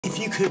If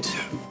you could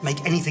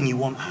make anything you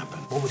want happen,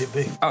 what would it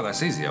be? Oh,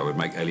 that's easy. I would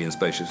make alien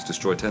spaceships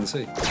destroy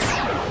Tennessee.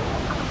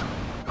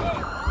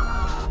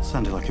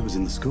 Sounded like it was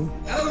in the school.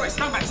 Out of the way!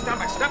 Stand back, stand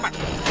back, stand back!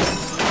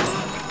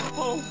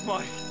 Oh,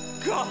 my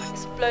God!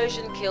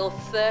 Explosion killed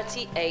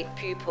 38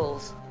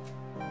 pupils.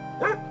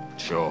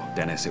 Sure,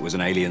 Dennis, it was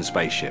an alien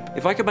spaceship.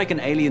 If I could make an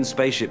alien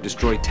spaceship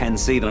destroy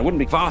 10C, then I wouldn't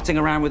be farting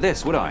around with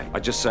this, would I?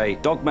 I'd just say,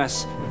 dog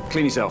mess,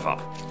 clean yourself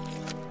up.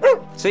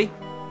 See?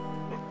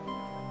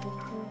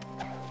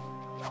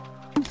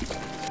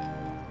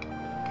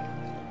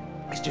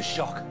 It's just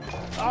shock.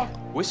 Oh.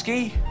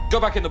 Whiskey, go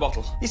back in the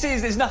bottle. You see,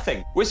 there's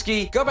nothing.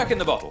 Whiskey, go back in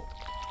the bottle.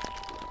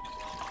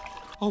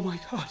 Oh, my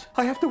God.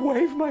 I have to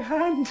wave my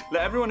hand.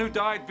 Let everyone who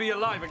died be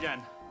alive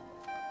again.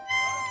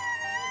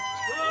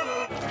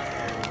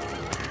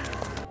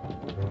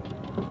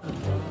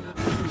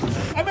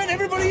 I meant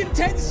everybody in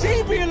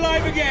 10C be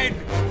alive again!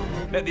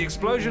 Let the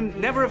explosion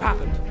never have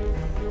happened.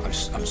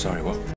 I'm sorry, what?